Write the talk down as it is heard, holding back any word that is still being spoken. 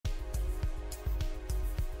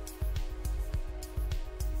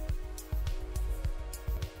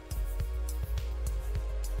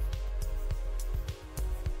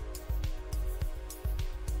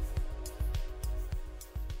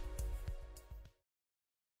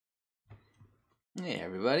Hey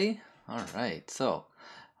everybody! All right, so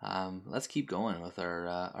let's keep going with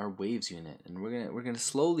our waves unit, and we're gonna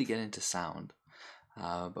slowly get into sound,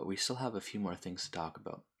 but we still have a few more things to talk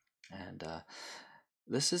about. And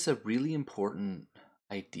this is a really important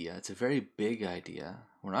idea. It's a very big idea.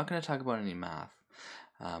 We're not going to talk about any math.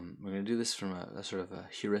 We're going to do this from a sort of a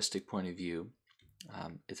heuristic point of view.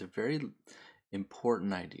 It's a very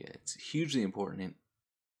important idea. It's hugely important in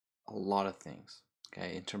a lot of things.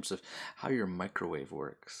 Okay, in terms of how your microwave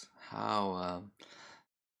works, how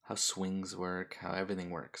swings work, how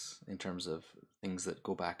everything works in terms of things that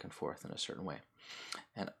go back and forth in a certain way.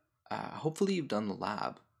 And hopefully you've done the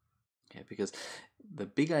lab, okay? Because the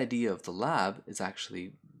big idea of the lab is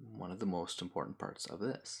actually one of the most important parts of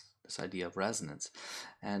this idea of resonance.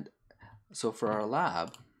 And so for our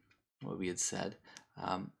lab, what we had said,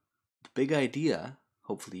 the big idea,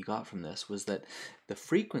 hopefully you got from this, was that the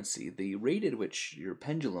frequency, the rate at which your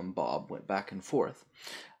pendulum bob went back and forth,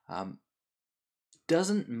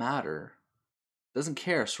 doesn't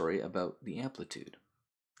care about the amplitude.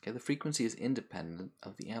 Okay, the frequency is independent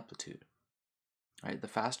of the amplitude. Right, the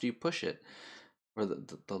faster you push it, or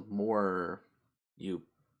the more you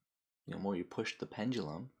push the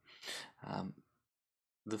pendulum,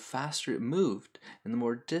 the faster it moved and the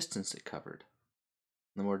more distance it covered.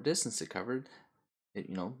 The more distance it covered, it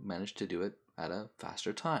managed to do it at a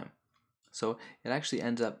faster time. So it actually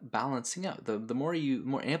ends up balancing out. The more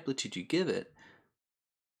amplitude you give it,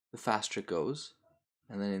 the faster it goes,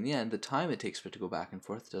 and then in the end, the time it takes for it to go back and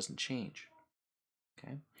forth doesn't change.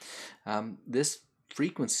 Okay, this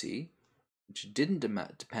frequency, which didn't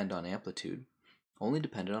depend on amplitude, only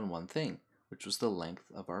depended on one thing, which was the length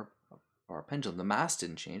of our pendulum. The mass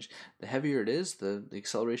didn't change. The heavier it is, the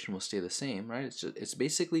acceleration will stay the same, right? It's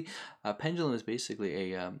basically, a pendulum is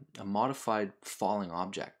basically a modified falling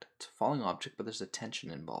object. It's a falling object, but there's a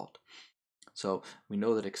tension involved. So we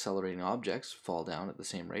know that accelerating objects fall down at the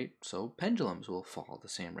same rate, so pendulums will fall at the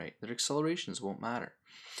same rate. Their accelerations won't matter.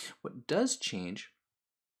 What does change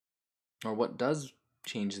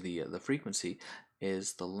the frequency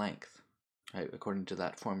is the length, right? According to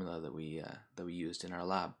that formula that we used in our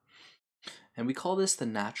lab, and we call this the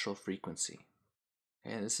natural frequency.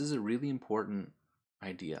 Okay, and this is a really important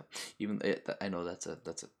idea. I know that's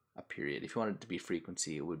a period. If you want it to be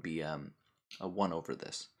frequency, it would be a 1 over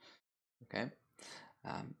this. Okay,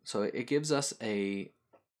 so it gives us a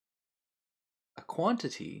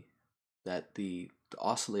quantity that the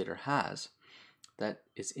oscillator has that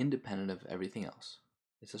is independent of everything else.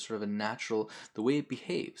 It's a sort of a natural, the way it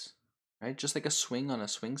behaves, right? Just like a swing on a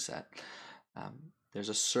swing set, there's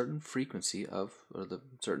a certain frequency or the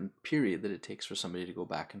certain period that it takes for somebody to go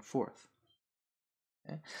back and forth.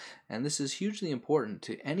 Okay? And this is hugely important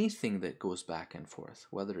to anything that goes back and forth,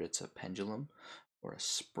 whether it's a pendulum or a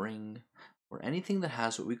spring or anything that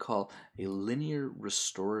has what we call a linear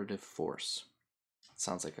restorative force. It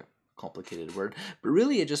sounds like a complicated word, but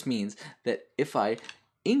really it just means that if I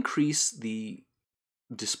increase the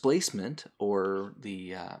displacement or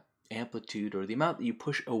the amplitude or the amount that you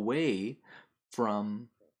push away from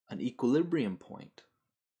an equilibrium point,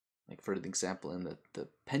 like for example in the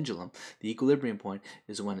pendulum, the equilibrium point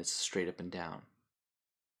is when it's straight up and down.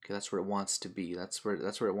 Okay, that's where it wants to be. That's where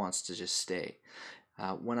it wants to just stay.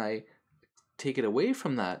 When I take it away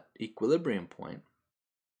from that equilibrium point,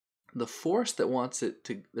 the force that wants it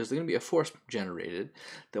to, there's going to be a force generated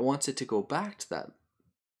that wants it to go back to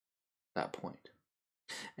that point.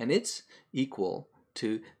 And it's equal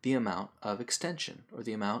to the amount of extension or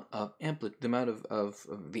the amount of amplitude, the amount of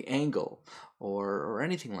the angle or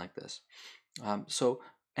anything like this. So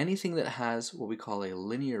anything that has what we call a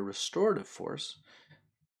linear restorative force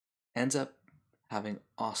ends up having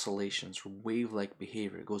oscillations or wave-like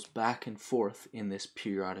behavior. It goes back and forth in this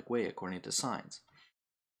periodic way according to sines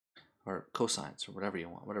or cosines or whatever you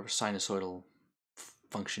want, whatever sinusoidal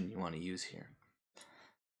function you want to use here.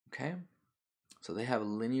 Okay? So they have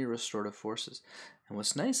linear restorative forces. And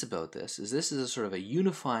what's nice about this is a sort of a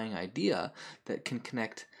unifying idea that can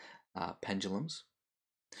connect pendulums,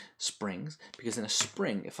 springs, because in a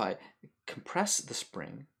spring, if I compress the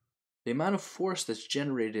spring, the amount of force that's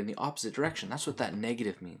generated in the opposite direction, that's what that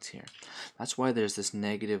negative means here. That's why there's this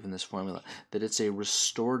negative in this formula, that it's a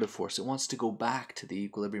restorative force. It wants to go back to the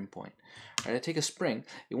equilibrium point. Right? I take a spring,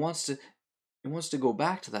 it wants to go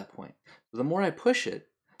back to that point. So the more I push it,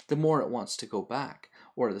 the more it wants to go back.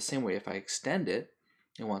 Or the same way, if I extend it,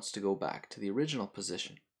 it wants to go back to the original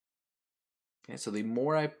position. Okay, so the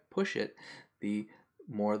more I push it, the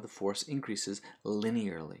more the force increases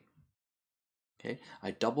linearly. Okay,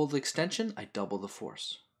 I double the extension, I double the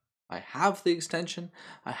force. I have the extension,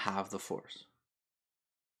 I have the force.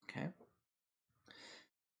 Okay,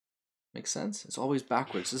 Makes sense? It's always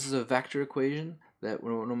backwards. This is a vector equation that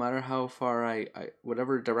no matter how far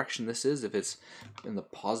whatever direction this is, if it's in the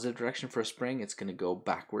positive direction for a spring, it's going to go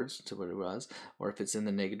backwards to what it was, or if it's in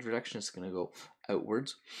the negative direction, it's going to go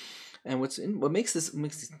outwards. And what makes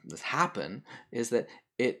this happen is that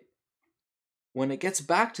when it gets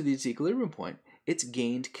back to the equilibrium point, it's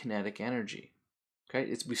gained kinetic energy. Okay,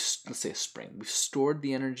 let's say a spring. We've stored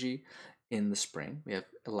the energy in the spring. We have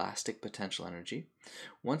elastic potential energy.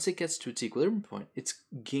 Once it gets to its equilibrium point, it's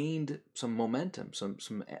gained some momentum,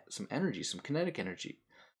 some energy, some kinetic energy,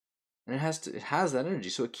 and it has that energy,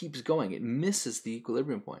 so it keeps going. It misses the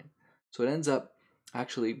equilibrium point, so it ends up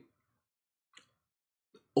actually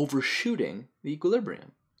overshooting the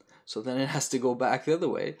equilibrium. So then it has to go back the other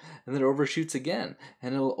way, and then it overshoots again,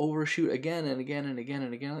 and it'll overshoot again and again and again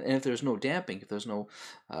and again. And if there's no damping, if there's no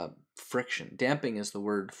friction, damping is the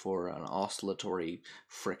word for an oscillatory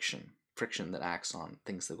friction that acts on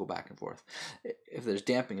things that go back and forth. If there's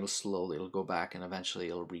damping, it'll go back, and eventually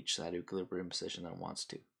it'll reach that equilibrium position that it wants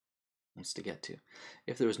to get to.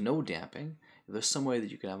 If there was no damping, if there's some way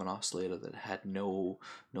that you could have an oscillator that had no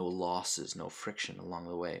losses, no friction along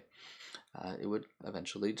the way, it would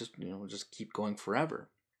eventually just keep going forever.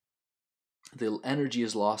 The energy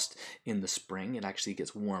is lost in the spring. It actually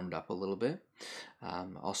gets warmed up a little bit.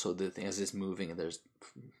 Also, as it's moving, there's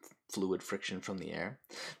fluid friction from the air.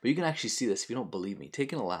 But you can actually see this if you don't believe me.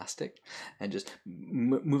 Take an elastic and just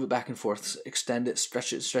move it back and forth, extend it,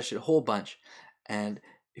 stretch it a whole bunch, and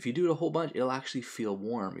if you do it a whole bunch, it'll actually feel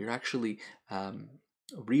warm. You're actually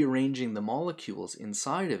rearranging the molecules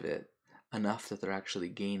inside of it enough that they're actually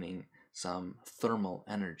gaining some thermal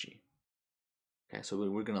energy. Okay, so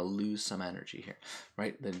we're going to lose some energy here,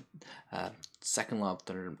 right? The second law of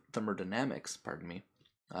thermodynamics,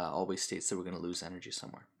 always states that we're going to lose energy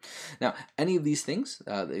somewhere. Now, any of these things,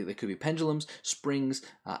 they could be pendulums, springs,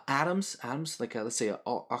 atoms, like let's say an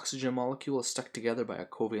oxygen molecule is stuck together by a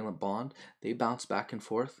covalent bond. They bounce back and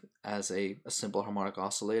forth as a simple harmonic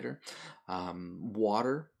oscillator.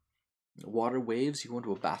 Water waves, you go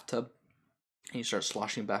into a bathtub, and you start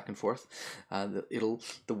sloshing back and forth,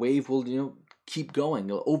 the wave will keep going.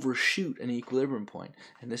 It'll overshoot an equilibrium point,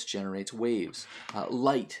 and this generates waves.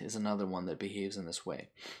 Light is another one that behaves in this way.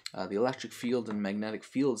 The electric field and magnetic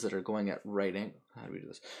fields that are going at right angles. How do we do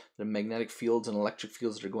this? The magnetic fields and electric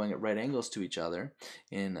fields that are going at right angles to each other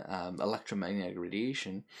in electromagnetic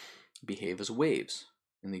radiation behave as waves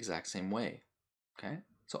in the exact same way. Okay.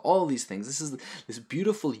 So all of these things, this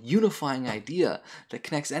beautiful unifying idea that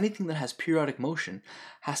connects anything that has periodic motion,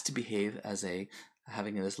 has to behave as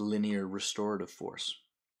having this linear restorative force.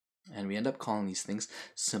 And we end up calling these things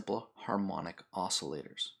simple harmonic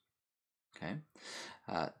oscillators. Okay,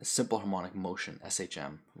 simple harmonic motion,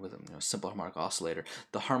 SHM, with a simple harmonic oscillator.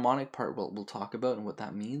 The harmonic part we'll talk about and what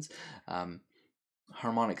that means.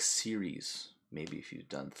 Harmonic series, maybe if you've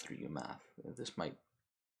done 3U math, this might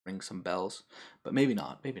ring some bells, but maybe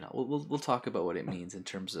not. We'll talk about what it means in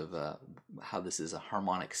terms of how this is a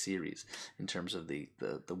harmonic series in terms of the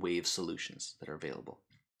wave solutions that are available.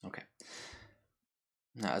 Okay.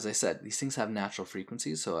 Now, as I said, these things have natural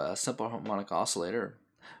frequencies, so a simple harmonic oscillator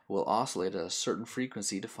will oscillate at a certain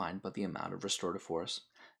frequency defined by the amount of restorative force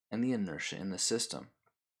and the inertia in the system.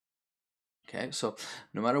 Okay, so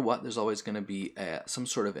no matter what, there's always going to be some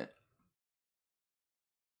sort of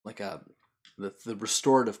the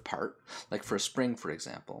restorative part, like for a spring, for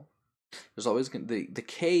example. There's always the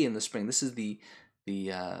K in the spring. This is the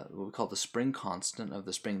what we call the spring constant of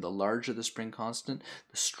the spring. The larger the spring constant,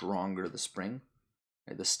 the stronger the spring.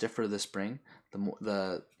 Right? The stiffer the spring,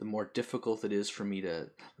 the more difficult it is for me to,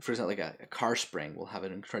 for example, like a car spring will have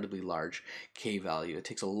an incredibly large K value. It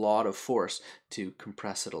takes a lot of force to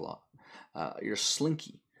compress it a lot. Your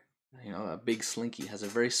slinky, a big slinky has a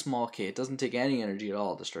very small K. It doesn't take any energy at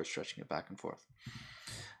all to start stretching it back and forth.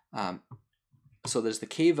 So there's the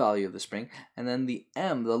K value of the spring, and then the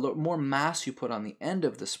M, the more mass you put on the end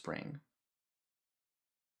of the spring,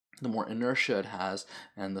 the more inertia it has,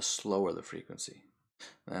 and the slower the frequency.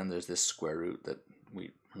 And there's this square root that we're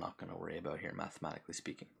not going to worry about here, mathematically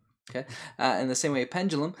speaking. Okay. In the same way, a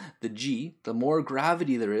pendulum, the G, the more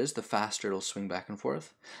gravity there is, the faster it'll swing back and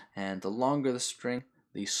forth, and the longer the string,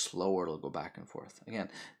 the slower it'll go back and forth. Again,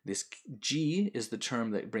 this G is the term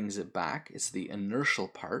that brings it back. It's the inertial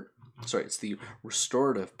part. Sorry, it's the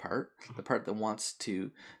restorative part, the part that wants to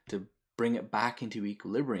bring it back into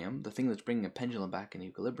equilibrium. The thing that's bringing a pendulum back into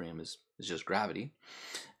equilibrium is just gravity.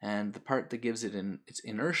 And the part that gives it its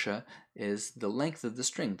inertia is the length of the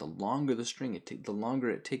string. The longer the string, the longer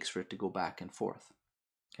it takes for it to go back and forth.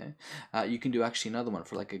 Okay, you can do actually another one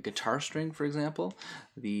for like a guitar string, for example.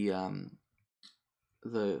 The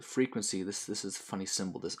the frequency, this is a funny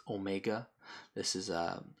symbol, this omega, this is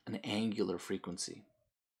an angular frequency.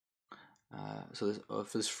 So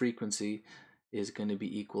this frequency is going to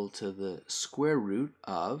be equal to the square root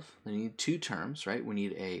of, we need two terms, right? We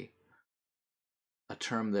need a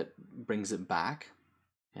term that brings it back,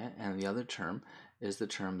 okay? And the other term is the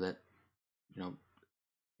term that,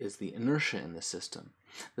 is the inertia in the system.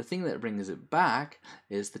 The thing that brings it back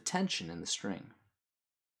is the tension in the string,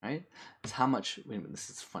 right? It's how much, this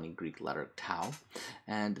is a funny Greek letter, tau,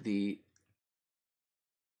 and the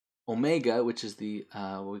omega, which is the,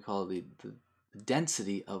 what we call the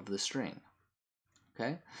density of the string,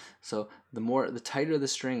 okay? So the tighter the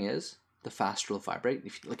string is, the faster it'll vibrate.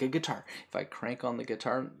 If like a guitar, if I crank on the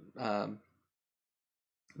guitar,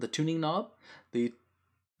 the tuning knob, the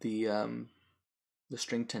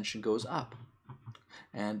string tension goes up,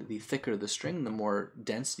 and the thicker the string, the more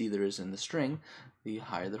density there is in the string, the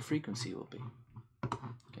higher the frequency will be.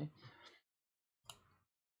 Okay.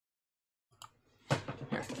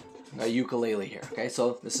 Here, a ukulele here. Okay,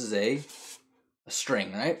 so this is a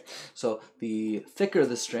string, right? So the thicker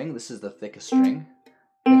the string, this is the thickest string.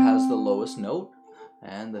 It has the lowest note,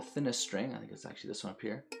 and the thinnest string, I think it's actually this one up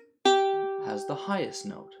here, has the highest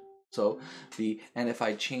note. So if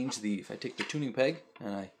I take the tuning peg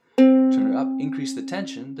and I turn it up, increase the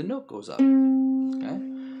tension, the note goes up. Okay,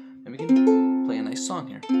 and we can play a nice song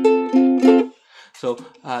here. So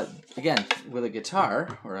again, with a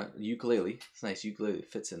guitar or a ukulele, it's nice. Ukulele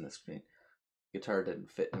fits in the screen. Guitar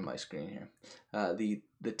didn't fit in my screen here. The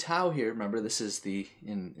tau here, remember, this is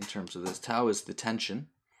in terms of this, tau is the tension.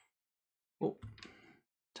 Oh,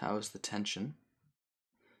 tau is the tension.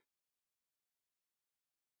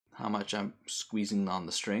 How much I'm squeezing on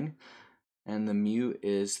the string, and the mu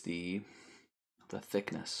is the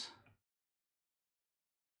thickness.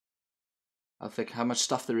 How much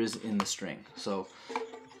stuff there is in the string. So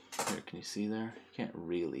here, can you see there? You can't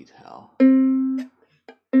really tell,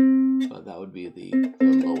 but that would be the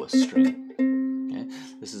lowest string. Okay,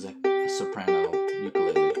 this is a soprano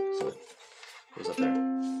ukulele, so it goes up there.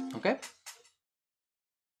 Okay.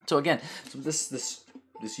 So again, this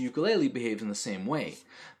ukulele behaves in the same way,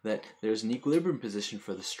 that there's an equilibrium position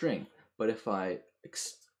for the string, but if I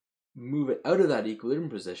move it out of that equilibrium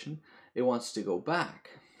position, it wants to go back.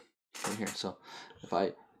 Right here. So if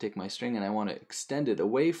I take my string and I want to extend it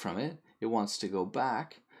away from it, it wants to go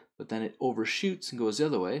back, but then it overshoots and goes the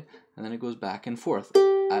other way, and then it goes back and forth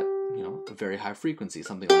at a very high frequency,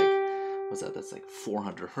 something like, what's that? That's like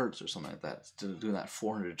 400 hertz or something like that. It's doing that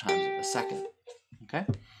 400 times a second. Okay.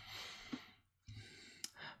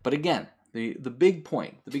 But again, the big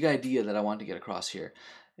point, the big idea that I want to get across here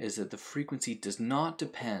is that the frequency does not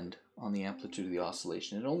depend on the amplitude of the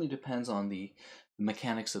oscillation. It only depends on the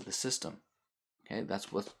mechanics of the system. Okay,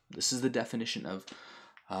 this is the definition of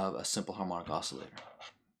a simple harmonic oscillator.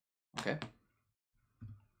 Okay.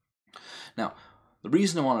 Now, the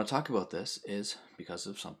reason I want to talk about this is because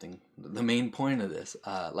of something. The main point of this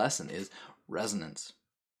lesson is resonance.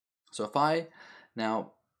 So if I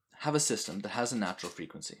now have a system that has a natural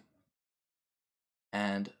frequency,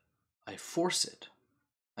 and I force it,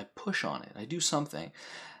 I push on it, I do something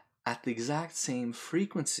at the exact same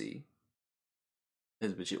frequency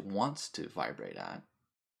which it wants to vibrate at,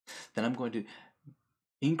 then I'm going to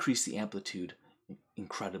increase the amplitude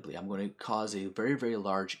incredibly. I'm going to cause a very, very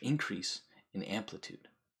large increase in amplitude.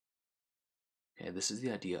 Okay, this is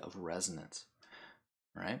the idea of resonance,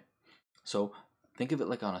 right? So think of it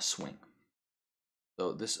like on a swing.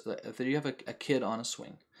 So if you have a kid on a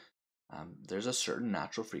swing, there's a certain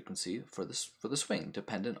natural frequency for the swing,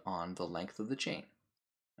 dependent on the length of the chain.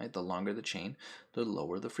 Right? The longer the chain, the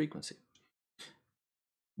lower the frequency.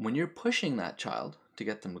 When you're pushing that child to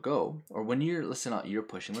get them to go, or when let's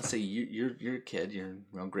say you're a kid, you're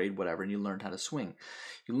grade whatever, and you learned how to swing.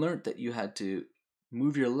 You learned that you had to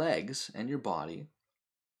move your legs and your body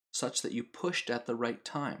such that you pushed at the right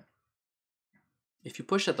time. If you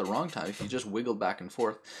pushed at the wrong time, if you just wiggled back and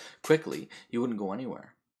forth quickly, you wouldn't go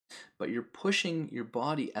anywhere. But you're pushing your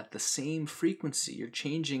body at the same frequency. You're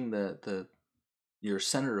changing your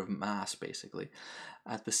center of mass basically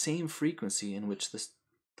at the same frequency in which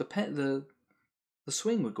the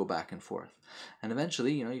swing would go back and forth, and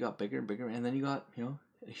eventually you got bigger and bigger, and then you got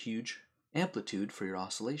a huge amplitude for your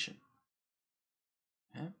oscillation.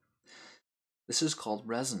 Okay? This is called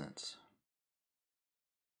resonance.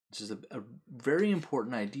 This is a very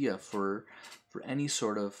important idea for any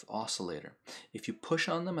sort of oscillator. If you push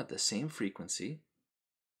on them at the same frequency,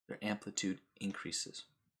 their amplitude increases.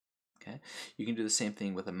 Okay, you can do the same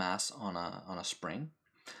thing with a mass on a spring.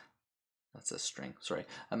 That's a string. Sorry,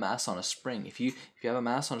 a mass on a spring. If you have a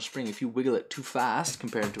mass on a spring, if you wiggle it too fast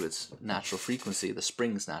compared to its natural frequency, the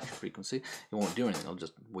spring's natural frequency, it won't do anything. It'll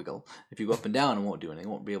just wiggle. If you go up and down, it won't do anything.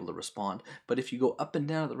 It won't be able to respond. But if you go up and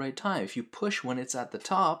down at the right time, if you push when it's at the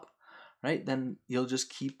top, right, then you'll just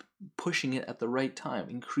keep pushing it at the right time,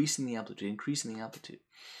 increasing the amplitude, increasing the amplitude.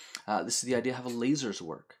 This is the idea of how lasers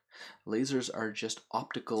work. Lasers are just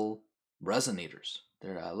optical resonators.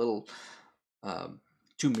 They're little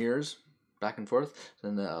two mirrors back and forth,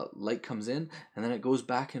 then the light comes in and then it goes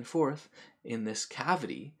back and forth in this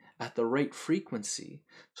cavity at the right frequency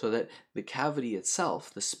so that the cavity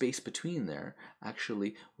itself, the space between there,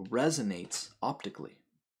 actually resonates optically.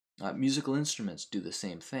 Musical instruments do the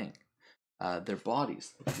same thing. Their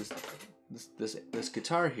bodies, this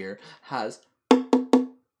guitar here has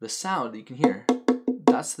the sound that you can hear.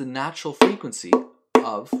 That's the natural frequency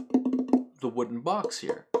of the wooden box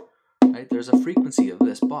here. Right? There's a frequency of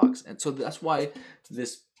this box, and so that's why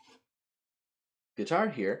this guitar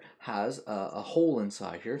here has a hole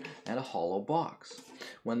inside here and a hollow box.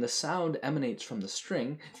 When the sound emanates from the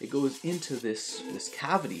string, it goes into this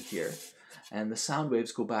cavity here, and the sound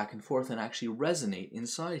waves go back and forth and actually resonate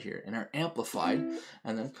inside here and are amplified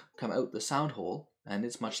and then come out the sound hole, and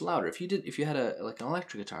it's much louder. If you had an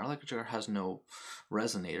electric guitar has no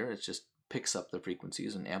resonator. It just picks up the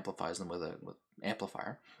frequencies and amplifies them with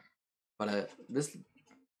amplifier. But this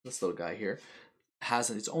little guy here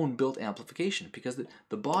has its own built amplification because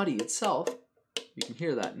the body itself, you can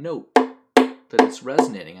hear that note that it's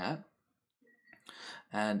resonating at,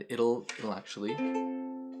 and it'll actually,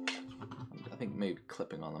 I think maybe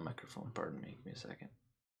clipping on the microphone, pardon me, give me a second.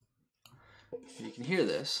 You can hear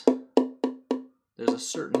this. There's a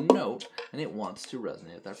certain note and it wants to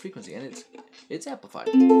resonate at that frequency, and it's amplified.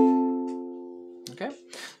 Okay,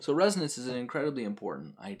 so resonance is an incredibly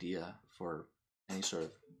important idea for any sort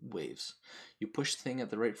of waves. You push the thing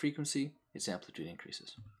at the right frequency, its amplitude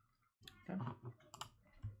increases. Okay.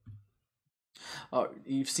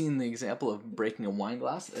 You've seen the example of breaking a wine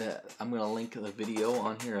glass. I'm going to link a video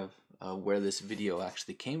on here of where this video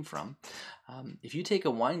actually came from. If you take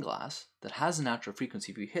a wine glass that has a natural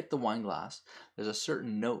frequency, if you hit the wine glass, there's a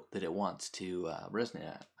certain note that it wants to resonate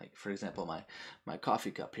at. Like, for example, my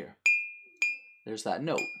coffee cup here. There's that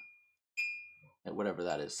note, at whatever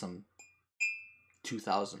that is, some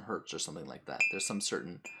 2000 hertz or something like that. There's some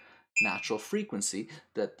certain natural frequency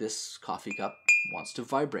that this coffee cup wants to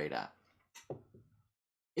vibrate at.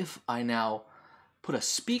 If I now put a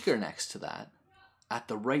speaker next to that at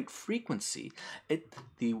the right frequency,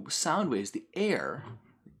 the sound waves, the air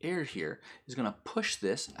here is going to push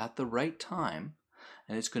this at the right time,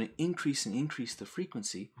 and it's going to increase and increase the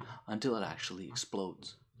frequency until it actually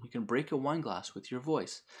explodes. You can break a wine glass with your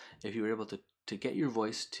voice if you were able to get your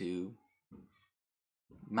voice to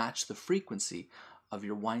match the frequency of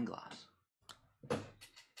your wine glass.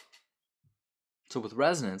 So with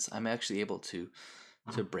resonance, I'm actually able to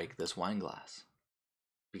break this wine glass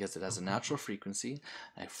because it has a natural frequency.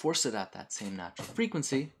 I force it at that same natural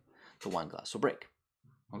frequency, the wine glass will break.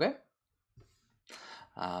 Okay?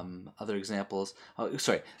 Other examples. Oh,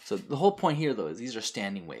 sorry. So the whole point here, though, is these are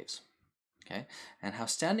standing waves. Okay, and how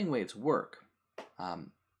standing waves work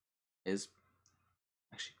is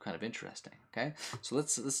actually kind of interesting. Okay, so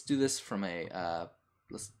let's do this from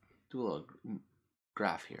let's do a little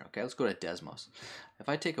graph here. Okay, let's go to Desmos. If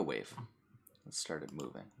I take a wave, let's start it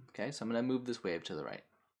moving. Okay, so I'm going to move this wave to the right.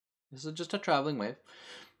 This is just a traveling wave,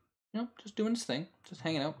 just doing its thing, just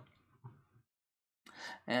hanging out.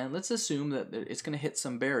 And let's assume that it's going to hit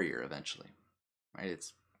some barrier eventually, right?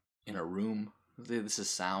 It's in a room. This is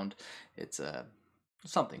sound. It's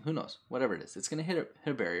something. Who knows? Whatever it is, it's going to hit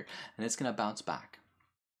a barrier, and it's going to bounce back.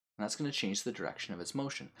 And that's going to change the direction of its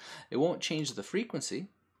motion. It won't change the frequency.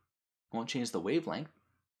 It won't change the wavelength.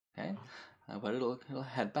 Okay, but it'll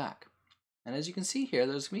head back. And as you can see here,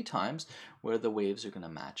 there's going to be times where the waves are going to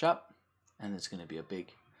match up, and there's going to be a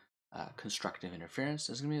big constructive interference.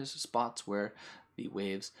 There's going to be spots where the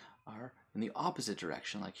waves are in the opposite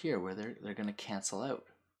direction, like here, where they're going to cancel out.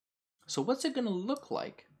 So what's it going to look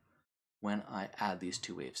like when I add these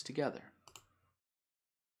two waves together?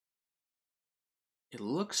 It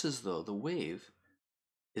looks as though the wave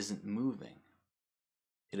isn't moving.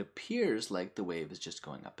 It appears like the wave is just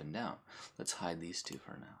going up and down. Let's hide these two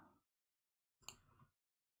for now.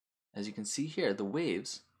 As you can see here, the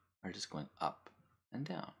waves are just going up and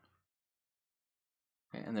down.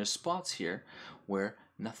 Okay, and there's spots here where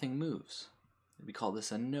nothing moves. We call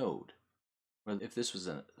this a node. Or if this was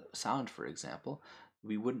a sound, for example,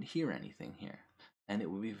 we wouldn't hear anything here, and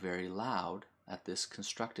it would be very loud at this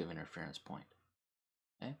constructive interference point.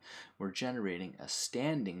 Okay? We're generating a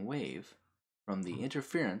standing wave from the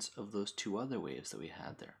interference of those two other waves that we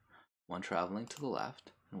had there, one traveling to the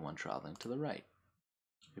left and one traveling to the right.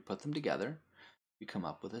 We put them together, we come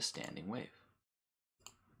up with a standing wave.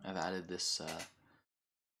 I've added this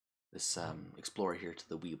Explorer here to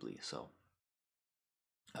the Weebly, so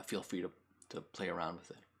feel free to play around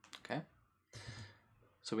with it. Okay.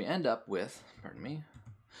 So we end up with, pardon me,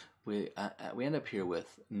 we end up here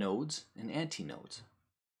with nodes and antinodes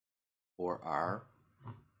for our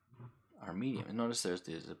medium. And notice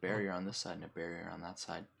there's a barrier on this side and a barrier on that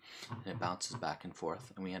side, and it bounces back and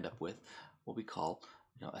forth, and we end up with what we call,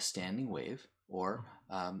 a standing wave, or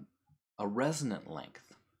a resonant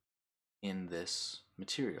length in this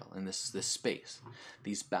material, in this space.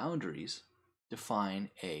 These boundaries define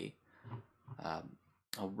a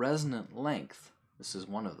resonant length. This is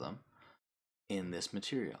one of them in this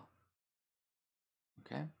material.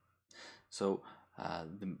 Okay, so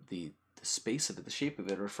the space of it, the shape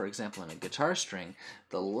of it, or for example in a guitar string,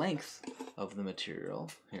 the length of the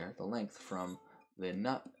material here, the length from the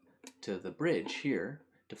nut to the bridge here,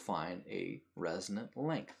 define a resonant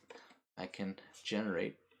length. I can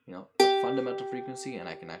generate, a fundamental frequency, and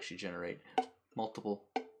I can actually generate multiple,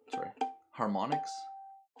 harmonics,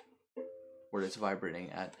 where it's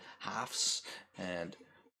vibrating at halves and,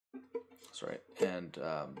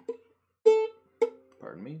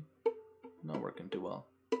 pardon me, not working too well.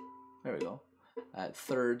 There we go. At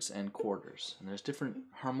thirds and quarters. And there's different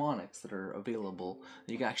harmonics that are available.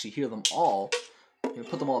 You can actually hear them all. You can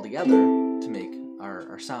put them all together to make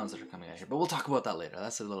our sounds that are coming out here. But we'll talk about that later.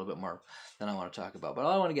 That's a little bit more than I want to talk about. But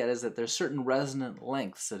all I want to get is that there's certain resonant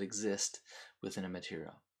lengths that exist within a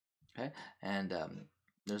material. Okay? And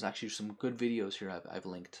there's actually some good videos here I've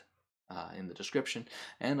linked in the description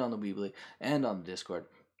and on the Weebly and on the Discord,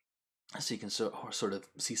 so you can sort of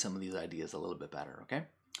see some of these ideas a little bit better. Okay?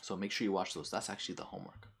 So make sure you watch those. That's actually the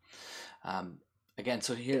homework. Again,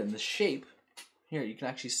 so here in the shape, here you can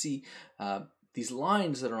actually see these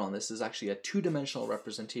lines that are on this is actually a two-dimensional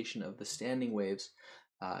representation of the standing waves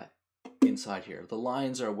inside here. The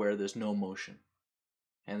lines are where there's no motion,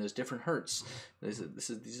 and there's different hertz.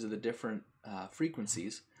 These are the different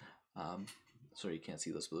frequencies. Sorry, you can't see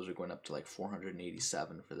those, but those are going up to like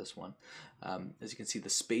 487 for this one. As you can see, the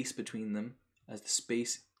space between them, as the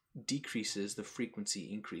space decreases, the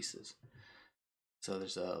frequency increases. So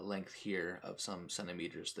there's a length here of some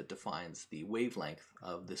centimeters that defines the wavelength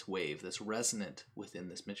of this wave that's resonant within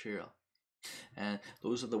this material. And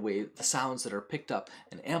those are the sounds that are picked up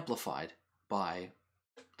and amplified by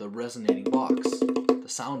the resonating box, the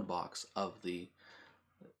sound box of the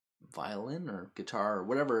violin or guitar or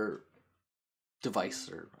whatever device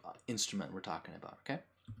or instrument we're talking about. Okay?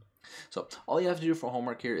 So all you have to do for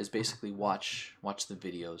homework here is basically watch the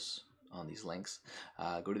videos on these links,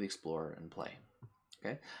 go to the Explorer and play.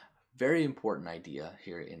 Okay, very important idea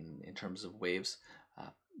here in terms of waves.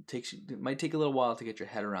 It might take a little while to get your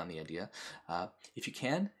head around the idea.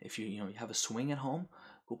 If you have a swing at home,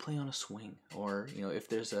 go play on a swing, or if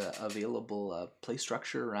there's a available play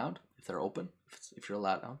structure around, if they're open, if you're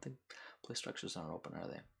allowed. I don't think play structures aren't open, are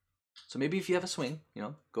they? So maybe if you have a swing,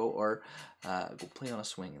 go play on a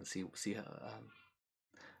swing and see how.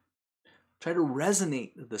 Try to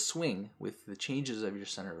resonate the swing with the changes of your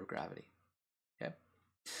center of gravity. Okay,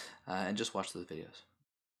 and just watch those videos.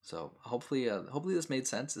 So hopefully this made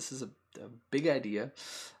sense. This is a big idea.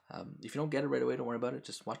 If you don't get it right away, don't worry about it.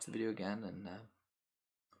 Just watch the video again and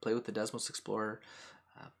play with the Desmos Explorer.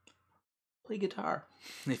 Play guitar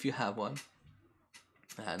if you have one,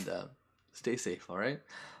 and stay safe. All right.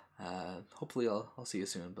 Hopefully I'll see you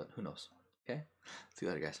soon, but who knows? Okay. See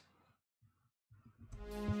you later, guys.